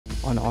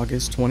On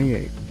August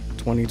 28,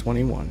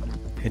 2021,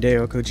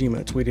 Hideo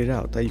Kojima tweeted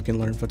out that you can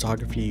learn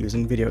photography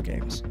using video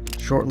games.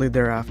 Shortly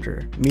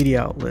thereafter,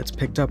 media outlets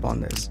picked up on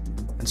this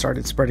and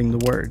started spreading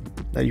the word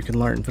that you can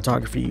learn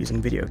photography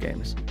using video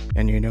games.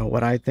 And you know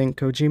what I think,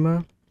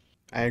 Kojima?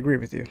 I agree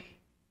with you.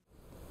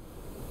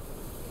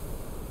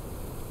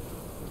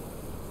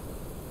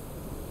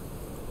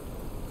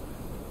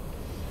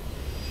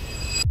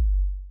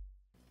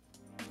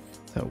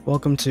 So,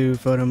 welcome to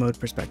Photo Mode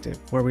Perspective,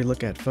 where we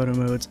look at photo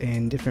modes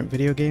in different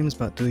video games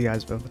but through the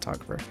eyes of a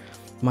photographer.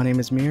 My name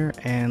is Mir,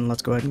 and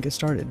let's go ahead and get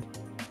started.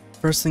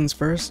 First things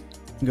first,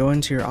 go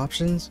into your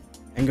options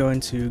and go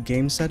into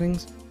game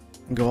settings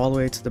and go all the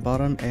way to the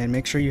bottom and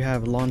make sure you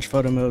have launch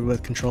photo mode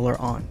with controller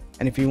on.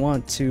 And if you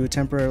want to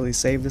temporarily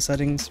save the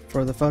settings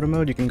for the photo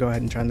mode, you can go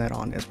ahead and turn that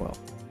on as well.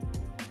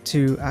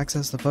 To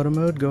access the photo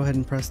mode, go ahead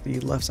and press the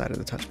left side of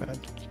the touchpad.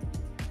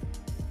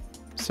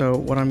 So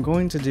what I'm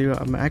going to do,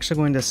 I'm actually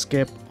going to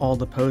skip all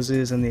the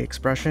poses and the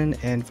expression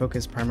and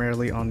focus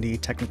primarily on the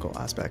technical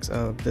aspects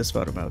of this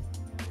photo mode.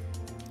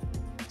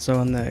 So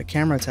on the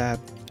camera tab,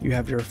 you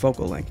have your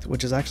focal length,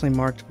 which is actually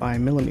marked by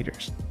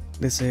millimeters.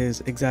 This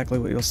is exactly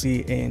what you'll see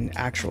in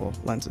actual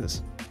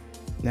lenses.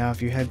 Now if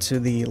you head to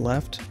the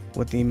left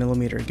with the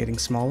millimeter getting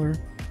smaller,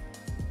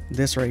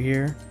 this right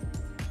here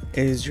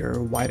is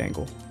your wide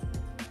angle.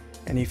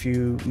 And if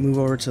you move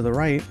over to the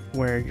right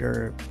where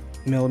your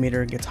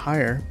millimeter gets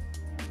higher,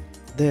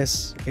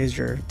 this is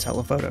your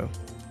telephoto.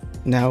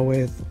 Now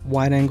with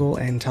wide angle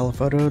and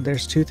telephoto,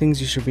 there's two things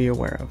you should be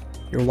aware of: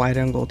 your wide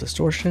angle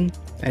distortion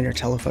and your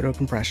telephoto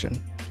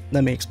compression.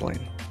 Let me explain.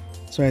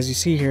 So as you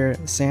see here,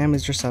 Sam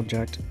is your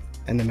subject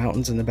and the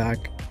mountains in the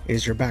back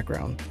is your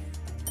background.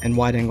 And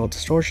wide angle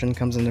distortion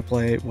comes into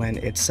play when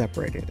it's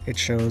separated. It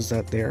shows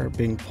that they're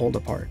being pulled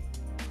apart.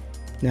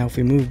 Now if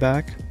we move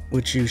back,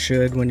 which you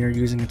should when you're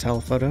using a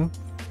telephoto,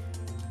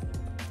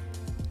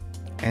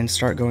 and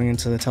start going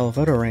into the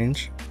telephoto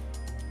range,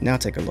 now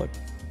take a look.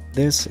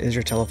 This is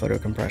your telephoto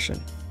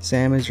compression.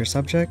 Sam is your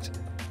subject,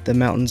 the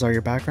mountains are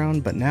your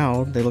background, but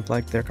now they look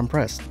like they're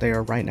compressed. They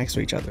are right next to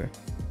each other.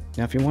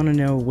 Now if you want to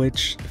know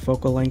which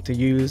focal length to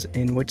use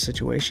in which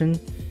situation,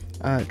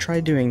 try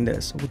doing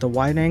this. With the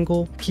wide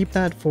angle, keep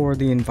that for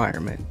the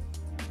environment.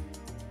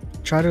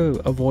 Try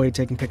to avoid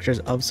taking pictures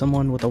of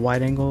someone with a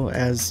wide angle,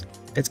 as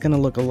it's going to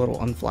look a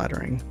little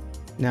unflattering.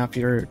 Now if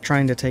you're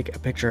trying to take a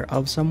picture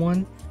of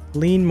someone,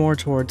 lean more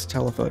towards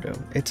telephoto.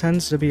 It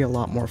tends to be a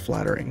lot more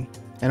flattering.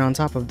 And on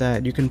top of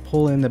that, you can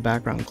pull in the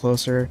background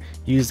closer,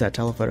 use that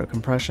telephoto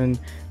compression,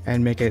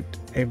 and make it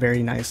a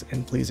very nice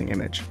and pleasing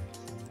image.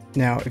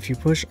 Now, if you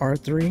push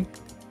R3,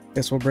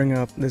 this will bring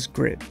up this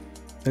grid.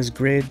 This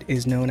grid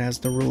is known as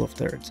the rule of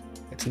thirds.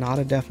 It's not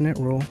a definite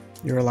rule,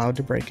 you're allowed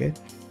to break it,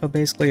 but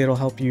basically it'll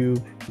help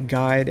you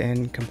guide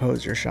and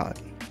compose your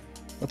shot.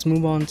 Let's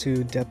move on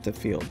to depth of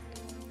field.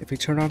 If we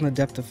turn on the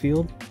depth of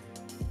field,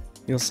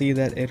 you'll see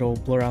that it'll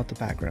blur out the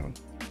background.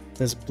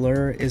 This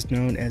blur is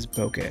known as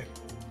bokeh.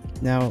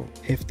 Now,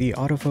 if the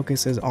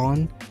autofocus is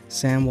on,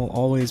 Sam will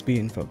always be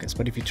in focus,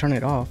 but if you turn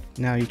it off,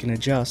 now you can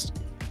adjust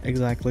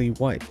exactly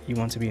what you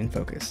want to be in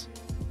focus.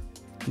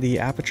 The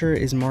aperture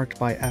is marked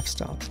by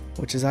f-stops,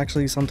 which is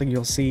actually something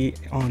you'll see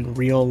on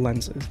real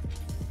lenses.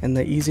 And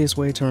the easiest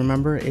way to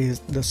remember is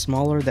the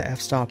smaller the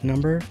f-stop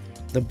number,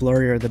 the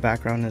blurrier the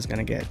background is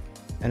going to get.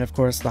 And of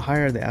course, the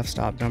higher the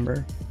f-stop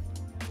number,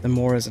 the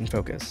more is in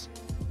focus.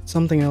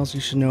 Something else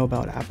you should know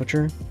about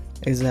aperture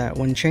is that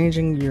when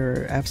changing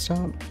your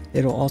f-stop,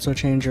 it'll also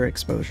change your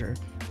exposure.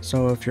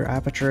 So if your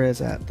aperture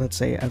is at, let's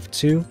say,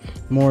 f2,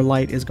 more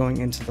light is going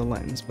into the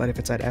lens, but if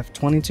it's at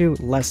f22,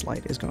 less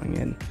light is going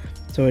in.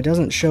 So it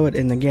doesn't show it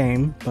in the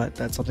game, but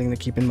that's something to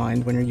keep in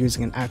mind when you're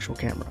using an actual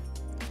camera.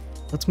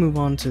 Let's move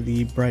on to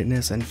the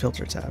brightness and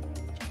filter tab.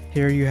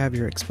 Here you have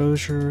your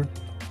exposure,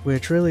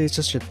 which really is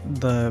just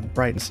the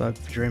brightness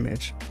of your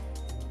image.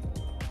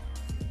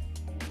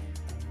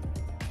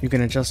 You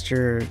can adjust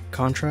your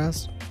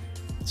contrast.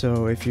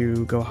 So if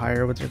you go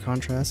higher with your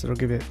contrast, it'll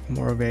give it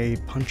more of a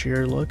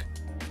punchier look.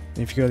 And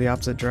if you go the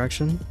opposite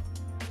direction,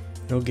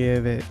 it'll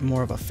give it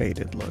more of a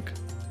faded look.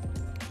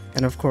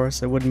 And of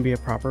course, it wouldn't be a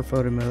proper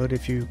photo mode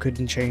if you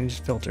couldn't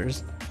change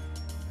filters.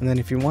 And then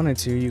if you wanted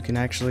to, you can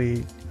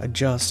actually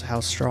adjust how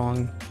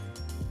strong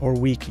or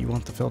weak you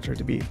want the filter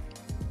to be.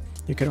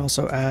 You could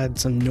also add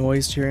some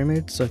noise to your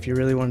image. So if you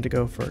really wanted to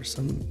go for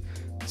some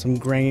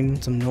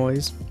grain, some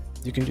noise,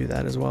 you can do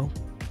that as well.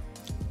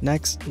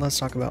 Next, let's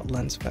talk about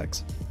lens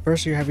effects.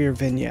 First, you have your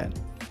vignette.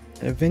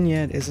 And a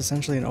vignette is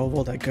essentially an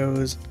oval that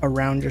goes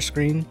around your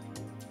screen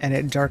and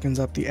it darkens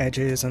up the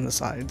edges and the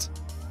sides.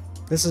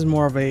 This is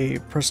more of a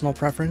personal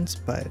preference,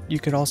 but you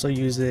could also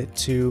use it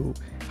to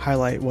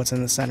highlight what's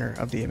in the center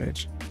of the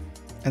image.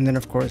 And then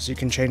of course, you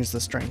can change the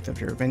strength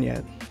of your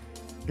vignette.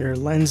 Your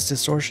lens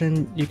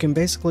distortion, you can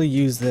basically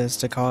use this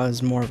to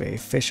cause more of a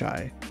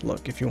fisheye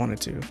look if you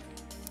wanted to.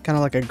 Kind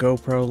of like a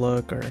GoPro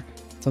look or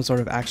some sort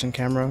of action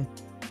camera.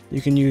 You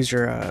can use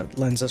your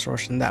lens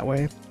distortion that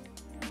way.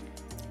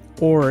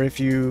 Or if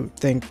you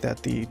think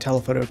that the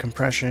telephoto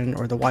compression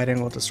or the wide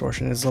angle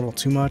distortion is a little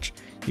too much,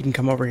 you can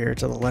come over here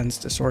to the lens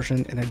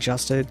distortion and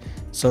adjust it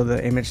so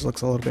the image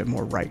looks a little bit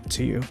more right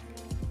to you.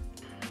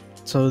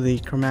 So the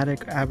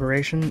chromatic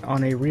aberration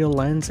on a real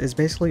lens is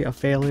basically a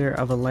failure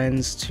of a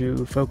lens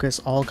to focus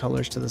all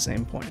colors to the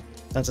same point.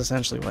 That's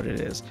essentially what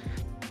it is.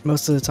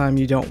 Most of the time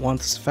you don't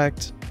want this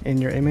effect in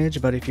your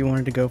image, but if you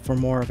wanted to go for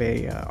more of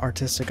a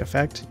artistic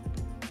effect,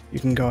 you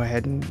can go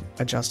ahead and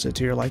adjust it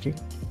to your liking.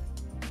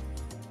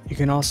 You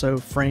can also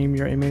frame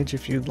your image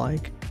if you'd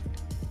like,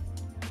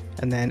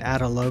 and then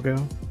add a logo.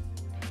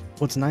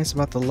 What's nice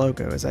about the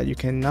logo is that you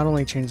can not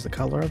only change the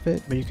color of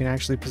it, but you can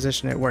actually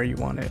position it where you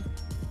want it,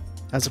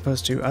 as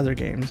opposed to other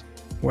games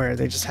where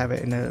they just have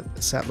it in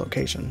a set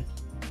location.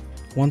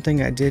 One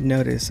thing I did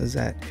notice is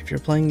that if you're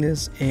playing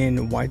this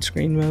in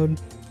widescreen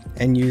mode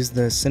and use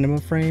the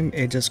cinema frame,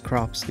 it just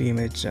crops the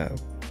image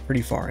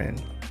pretty far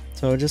in.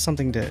 So just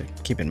something to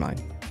keep in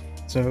mind.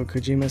 So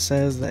Kojima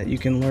says that you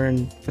can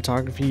learn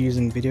photography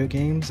using video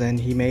games, and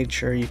he made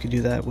sure you could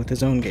do that with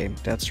his own game,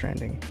 Death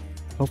Stranding.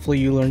 Hopefully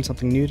you learned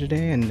something new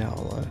today, and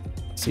I'll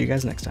see you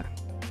guys next time.